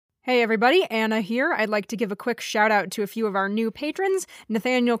Hey everybody, Anna here. I'd like to give a quick shout out to a few of our new patrons,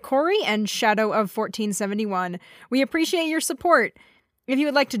 Nathaniel Corey and Shadow of 1471. We appreciate your support. If you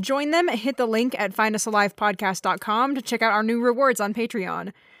would like to join them, hit the link at findusalivepodcast.com to check out our new rewards on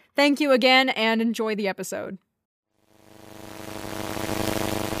Patreon. Thank you again and enjoy the episode.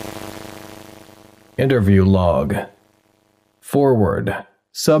 Interview log. Forward.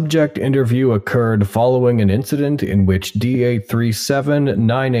 Subject interview occurred following an incident in which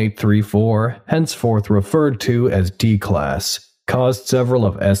D837-9834, henceforth referred to as D-Class, caused several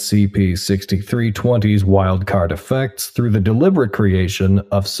of SCP-6320's wildcard effects through the deliberate creation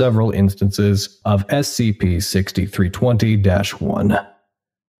of several instances of SCP-6320-1.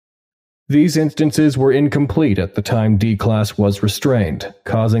 These instances were incomplete at the time D-Class was restrained,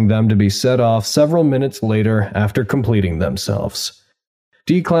 causing them to be set off several minutes later after completing themselves.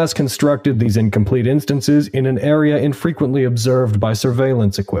 D-Class constructed these incomplete instances in an area infrequently observed by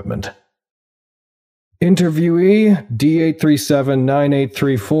surveillance equipment. Interviewee,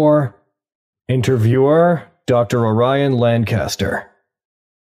 D837-9834. Interviewer, Dr. Orion Lancaster.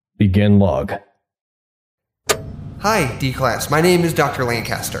 Begin log. Hi, D-Class. My name is Dr.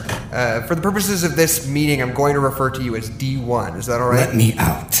 Lancaster. For the purposes of this meeting, I'm going to refer to you as D1. Is that all right? Let me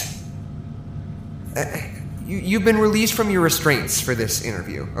out. You've been released from your restraints for this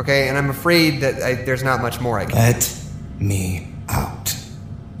interview, okay? And I'm afraid that there's not much more I can do. Let me out.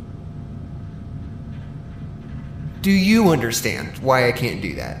 Do you understand why I can't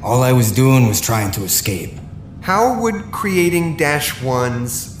do that? All I was doing was trying to escape. How would creating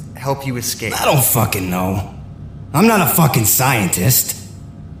 -1s help you escape? I don't fucking know. I'm not a fucking scientist.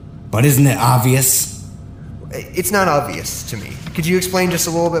 But isn't it obvious? It's not obvious to me. Could you explain just a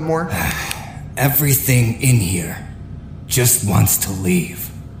little bit more? Everything in here just wants to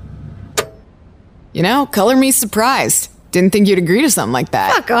leave. You know, color me surprised. Didn't think you'd agree to something like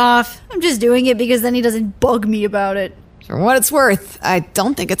that. Fuck off. I'm just doing it because then he doesn't bug me about it. For what it's worth, I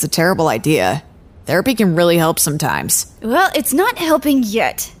don't think it's a terrible idea. Therapy can really help sometimes. Well, it's not helping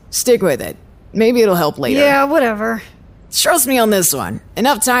yet. Stick with it. Maybe it'll help later. Yeah, whatever. Trust me on this one.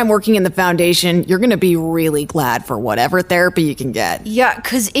 Enough time working in the Foundation, you're gonna be really glad for whatever therapy you can get. Yeah,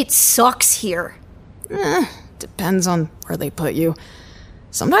 'cause it sucks here. Depends on where they put you.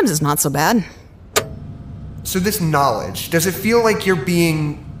 Sometimes it's not so bad. So this knowledge, does it feel like you're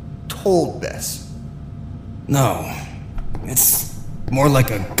being told this? No. It's more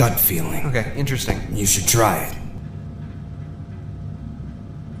like a gut feeling. Okay, interesting. You should try it.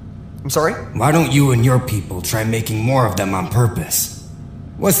 I'm sorry? Why don't you and your people try making more of them on purpose?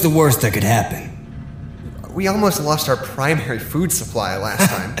 What's the worst that could happen? We almost lost our primary food supply last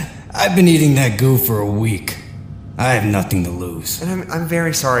time. I've been eating that goo for a week. I have nothing to lose. And I'm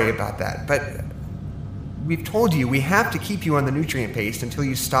very sorry about that, but we've told you we have to keep you on the nutrient paste until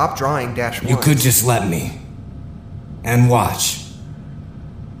you stop drawing -1. You could just let me. And watch.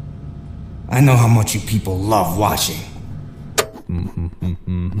 I know how much you people love watching.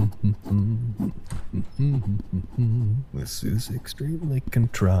 This is extremely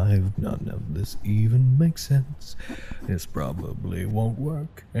contrived. None of this even makes sense. This probably won't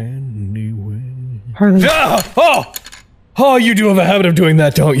work anyway. Harley. Oh, you do have a habit of doing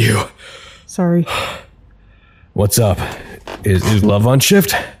that, don't you? Sorry. What's up? Is Love on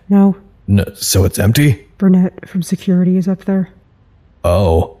shift? No, So it's empty? Burnett from security is up there.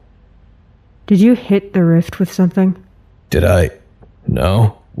 Oh. Did you hit the rift with something? Did I?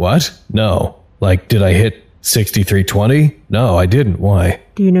 No. What? No. Like, did I hit 6320? No, I didn't. Why?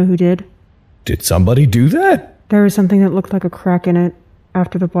 Do you know who did? Did somebody do that? There was something that looked like a crack in it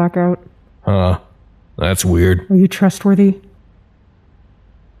after the blackout. Huh. That's weird. Are you trustworthy?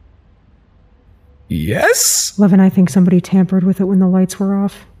 Yes? Lev and I think somebody tampered with it when the lights were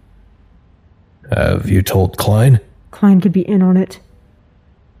off. Have you told Klein? Klein could be in on it.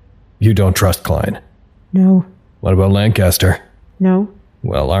 You don't trust Klein. No. What about Lancaster? No.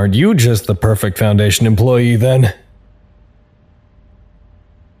 Well, aren't you just the perfect Foundation employee then?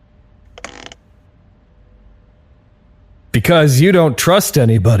 Because you don't trust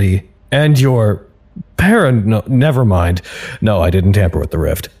anybody, and you're no, never mind. No, I didn't tamper with the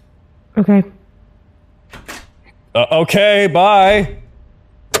rift. Okay. Okay, bye.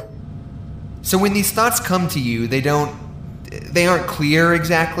 So when these thoughts come to you, they aren't clear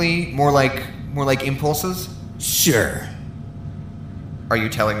exactly, more like impulses? Sure. Are you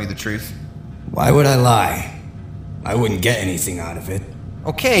telling me the truth? Why would I lie? I wouldn't get anything out of it.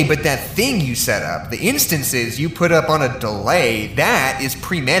 Okay, but that thing you set up, the instances you put up on a delay, that is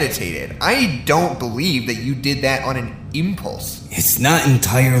premeditated. I don't believe that you did that on an impulse. It's not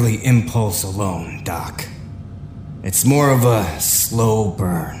entirely impulse alone, Doc. It's more of a slow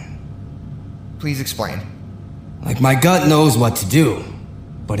burn. Please explain. Like, my gut knows what to do,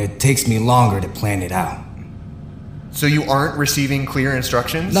 but it takes me longer to plan it out. So you aren't receiving clear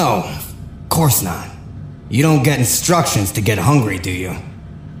instructions? No, of course not. You don't get instructions to get hungry, do you?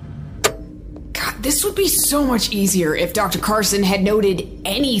 God, this would be so much easier if Dr. Carson had noted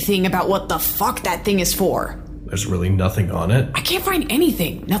anything about what the fuck that thing is for. There's really nothing on it. I can't find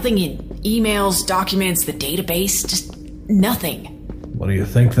anything. Nothing in emails, documents, the database, just nothing. What do you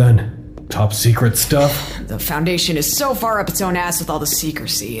think then? Top secret stuff? The Foundation is so far up its own ass with all the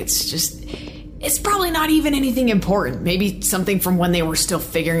secrecy. It's probably not even anything important. Maybe something from when they were still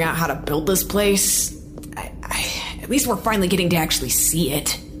figuring out how to build this place. At least we're finally getting to actually see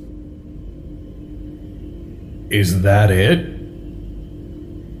it. Is that it?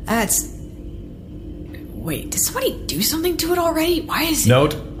 Wait, did somebody do something to it already? Why is it...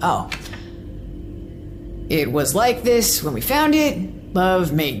 Note. Oh. It was like this when we found it.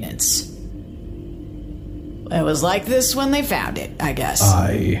 Love maintenance. It was like this when they found it, I guess.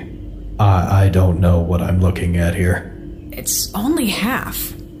 I don't know what I'm looking at here. It's only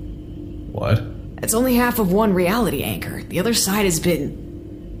half. What? It's only half of one reality anchor. The other side has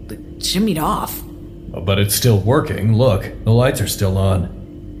been shimmied off. But it's still working. Look, the lights are still on.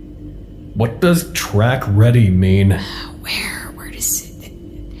 What does track ready mean? Where does it...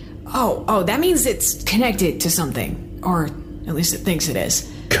 Oh, that means it's connected to something. Or at least it thinks it is.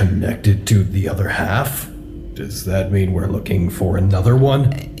 Connected to the other half? Does that mean we're looking for another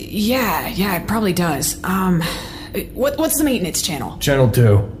one? Yeah, it probably does. What's the maintenance channel? Channel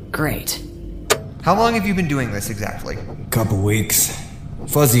 2. Great. How long have you been doing this exactly? Couple weeks.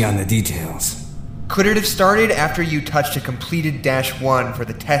 Fuzzy on the details. Could it have started after you touched a completed -1 for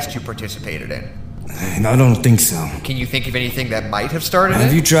the test you participated in? I don't think so. Can you think of anything that might have started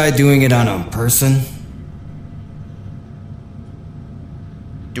Have it? you tried doing it on a person?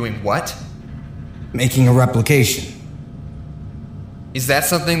 Doing what? Making a replication. Is that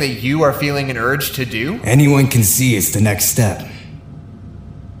something that you are feeling an urge to do? Anyone can see it's the next step.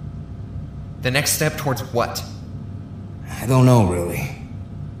 The next step towards what? I don't know, really.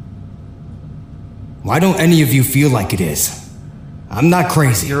 Why don't any of you feel like it is? I'm not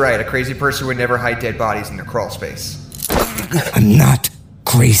crazy. You're right, a crazy person would never hide dead bodies in their crawl space. I'm not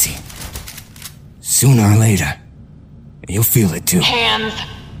crazy. Sooner or later, you'll feel it too. Hands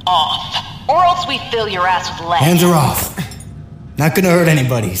off, or else we fill your ass with lead. Hands are off. Not gonna hurt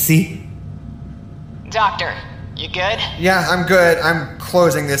anybody, see? Doctor, you good? Yeah, I'm good. I'm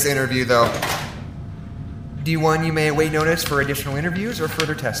closing this interview, though. D1, you may await notice for additional interviews or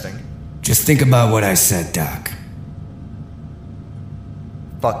further testing. Just think about what I said, Doc.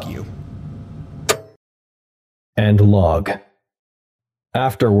 Fuck you. And log.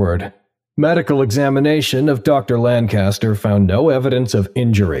 Afterward, medical examination of Dr. Lancaster found no evidence of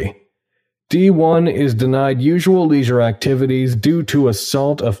injury. D1 is denied usual leisure activities due to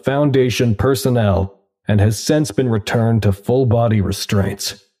assault of Foundation personnel and has since been returned to full-body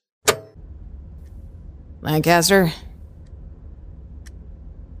restraints. Lancaster?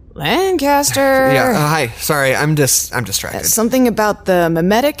 Lancaster! Yeah, hi. Sorry, I'm distracted. Something about the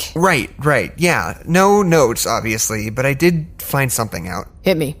mimetic? Right. Yeah, no notes, obviously, but I did find something out.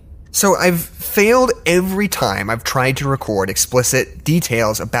 Hit me. So I've failed every time I've tried to record explicit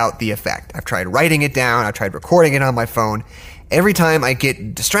details about the effect. I've tried writing it down, I've tried recording it on my phone. Every time I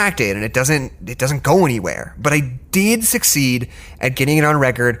get distracted and it doesn't go anywhere. But I did succeed at getting it on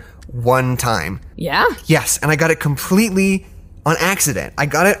record one time. Yeah? Yes, and I got it completely on accident. I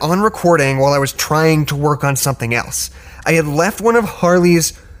got it on recording while I was trying to work on something else. I had left one of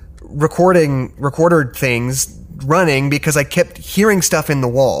Harley's recorder things running because I kept hearing stuff in the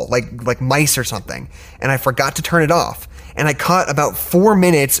wall, like mice or something, and I forgot to turn it off. And I caught about 4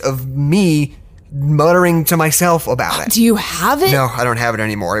 minutes of me muttering to myself about it. Do you have it? No, I don't have it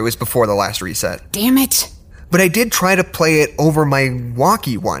anymore. It was before the last reset. Damn it. But I did try to play it over my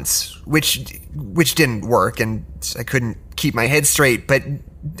walkie once, which didn't work, and I couldn't keep my head straight. But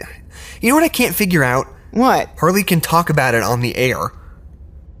you know what I can't figure out? What? Harley can talk about it on the air.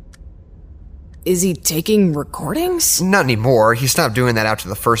 Is he taking recordings? Not anymore. He stopped doing that after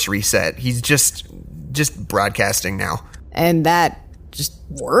the first reset. He's just broadcasting now. And that just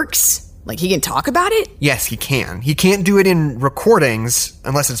works? Like, he can talk about it? Yes, he can. He can't do it in recordings,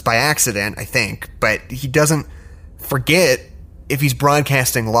 unless it's by accident, I think. But he doesn't forget if he's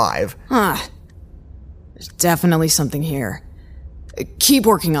broadcasting live. Huh. There's definitely something here. Keep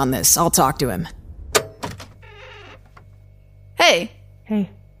working on this. I'll talk to him. Hey, Hey.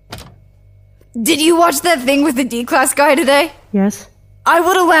 did you watch that thing with the D-Class guy today? Yes? I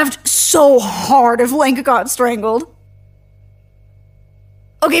would have laughed so hard if Lenka got strangled.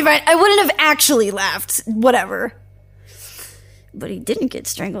 Okay, fine. I wouldn't have actually laughed. Whatever. But he didn't get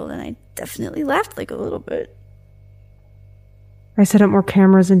strangled, and I definitely laughed like a little bit. I set up more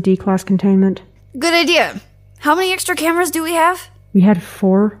cameras in D-class containment. Good idea. How many extra cameras do we have? We had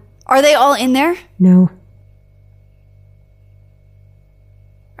 4. Are they all in there? No.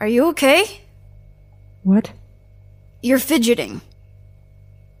 Are you okay? What? You're fidgeting.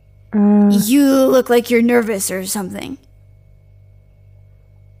 You look like you're nervous or something.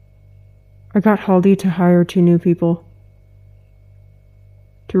 I got Haldy to hire 2 new people.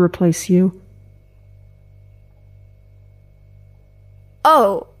 To replace you.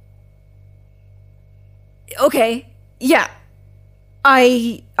 Oh. Okay. Yeah.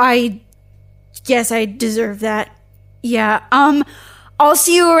 I guess I deserve that. Yeah. I'll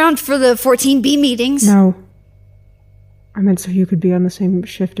see you around for the 14B meetings. No. I meant so you could be on the same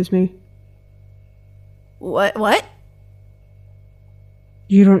shift as me. What?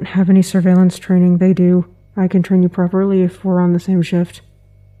 You don't have any surveillance training. They do. I can train you properly if we're on the same shift.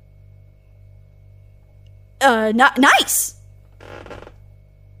 Nice!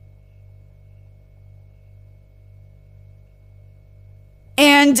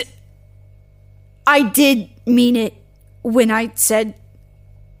 And I did mean it when I said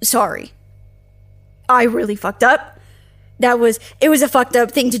sorry. I really fucked up. It was a fucked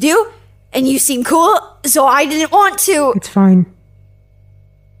up thing to do, and you seem cool, so I didn't want to. It's fine.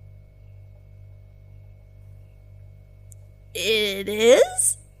 It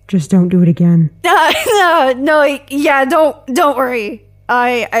is? Just don't do it again. No, yeah, don't worry.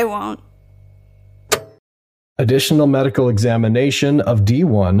 I won't. Additional medical examination of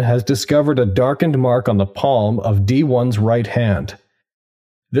D1 has discovered a darkened mark on the palm of D1's right hand.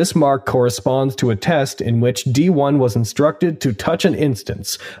 This mark corresponds to a test in which D1 was instructed to touch an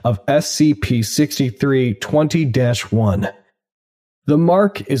instance of SCP-6320-1. The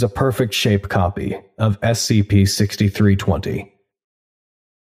mark is a perfect shape copy of SCP-6320.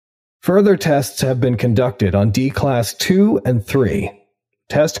 Further tests have been conducted on D-Class 2 and 3.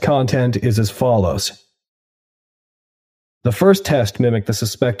 Test content is as follows. The first test mimicked the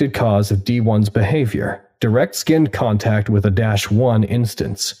suspected cause of D1's behavior, direct skin contact with a -1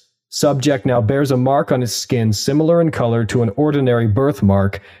 instance. Subject now bears a mark on his skin similar in color to an ordinary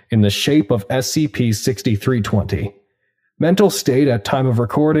birthmark in the shape of SCP-6320. Mental state at time of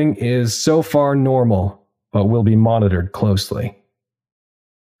recording is so far normal, but will be monitored closely.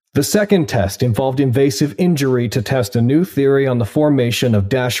 The second test involved invasive injury to test a new theory on the formation of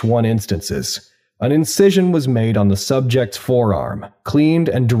 -1 instances. An incision was made on the subject's forearm, cleaned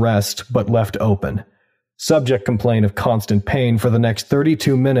and dressed but left open. Subject complained of constant pain for the next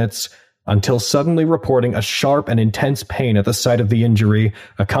 32 minutes until suddenly reporting a sharp and intense pain at the site of the injury,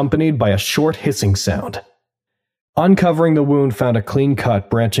 accompanied by a short hissing sound. Uncovering the wound found a clean cut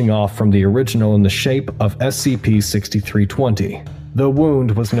branching off from the original in the shape of SCP-6320. The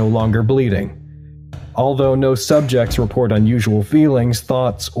wound was no longer bleeding. Although no subjects report unusual feelings,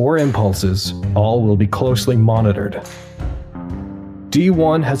 thoughts, or impulses, all will be closely monitored.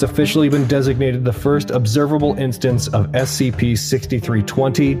 D1 has officially been designated the first observable instance of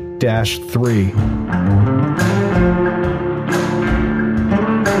SCP-6320-3.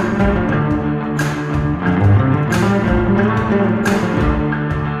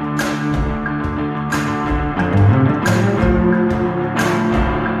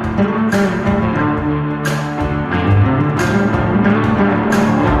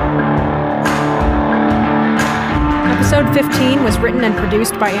 Episode 15 was written and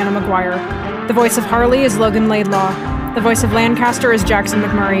produced by Anna McGuire. The voice of Harley is Logan Laidlaw. The voice of Lancaster is Jackson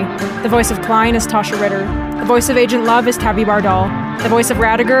McMurray. The voice of Klein is Tasha Ritter. The voice of Agent Love is Tabby Bardal. The voice of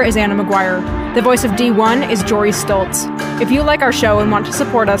Radiger is Anna McGuire. The voice of D1 is Jory Stoltz. If you like our show and want to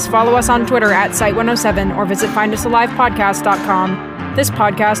support us, follow us on Twitter at Site107 or visit findusalivepodcast.com. This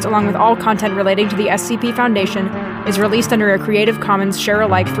podcast, along with all content relating to the SCP Foundation, is released under a Creative Commons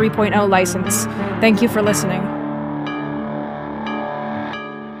Share-alike 3.0 license. Thank you for listening.